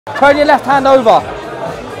Turn your left hand over. Oh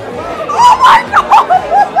my god!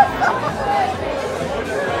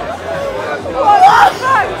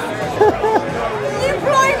 You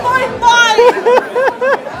blow my mind!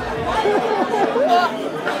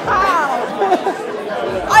 How?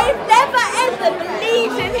 I've never ever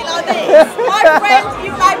believed anything like this. My friend,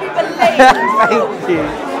 you made me believe. Thank you.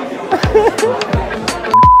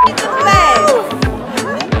 It's the best.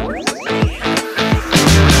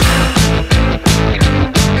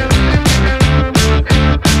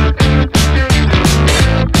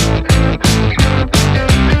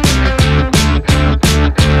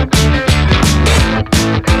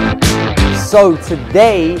 So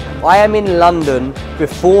today I am in London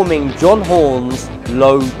performing John Horn's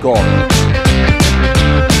Low God.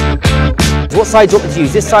 What side do you want me to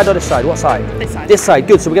use? This side or this side? What side? This side. This side,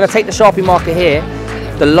 good. So we're going to take the Sharpie marker here,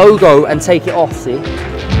 the logo, and take it off, see?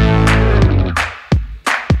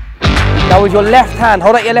 Now with your left hand,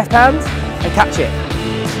 hold out your left hand and catch it.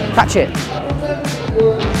 Catch it.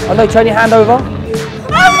 Oh no, turn your hand over.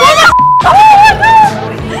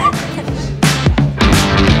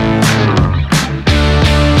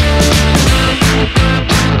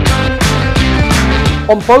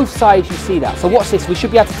 On both sides you see that. So watch this, we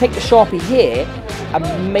should be able to take the Sharpie here and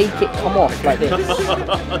make it come off like this.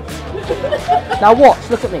 Now watch,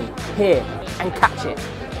 look at me, here, and catch it.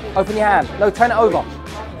 Open your hand, no, turn it over.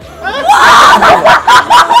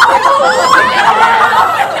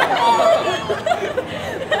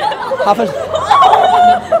 Have a...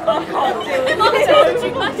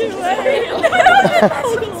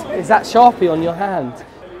 Is that Sharpie on your hand?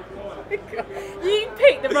 You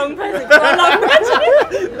picked the wrong person for a long question.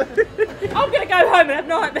 I'm going to go home and have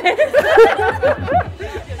nightmares.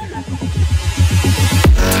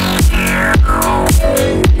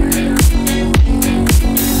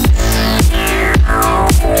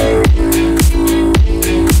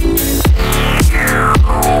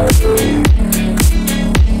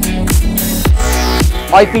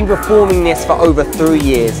 I've been performing this for over 3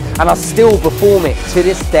 years and I still perform it to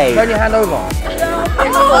this day. Turn your hand over.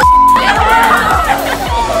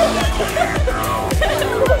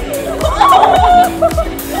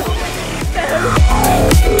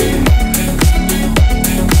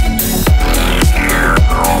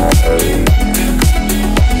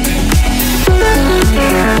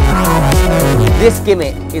 This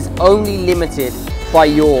gimmick is only limited by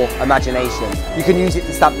your imagination. You can use it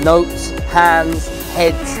to stamp notes, hands,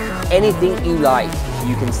 heads, anything you like,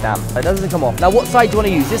 you can stamp. It doesn't come off. Now what side do you want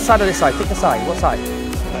to use? This side or this side? Pick a side. What side?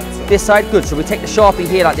 This side? Good. So we take the Sharpie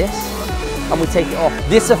here like this and we take it off.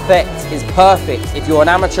 This effect is perfect if you're an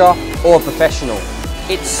amateur or a professional.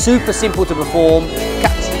 It's super simple to perform.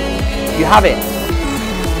 Catch. You have it.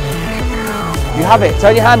 You have it.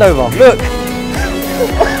 Turn your hand over. Look.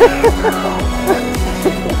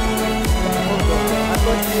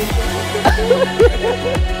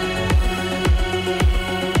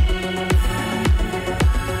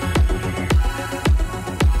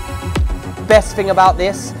 Best thing about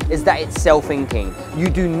this is that it's self-inking. You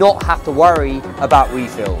do not have to worry about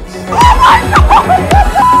refills.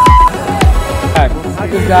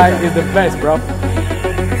 This guy is the best, bro.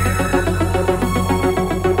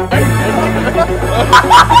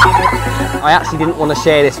 I actually didn't want to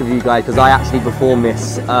share this with you guys because I actually performed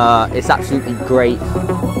this. It's absolutely great.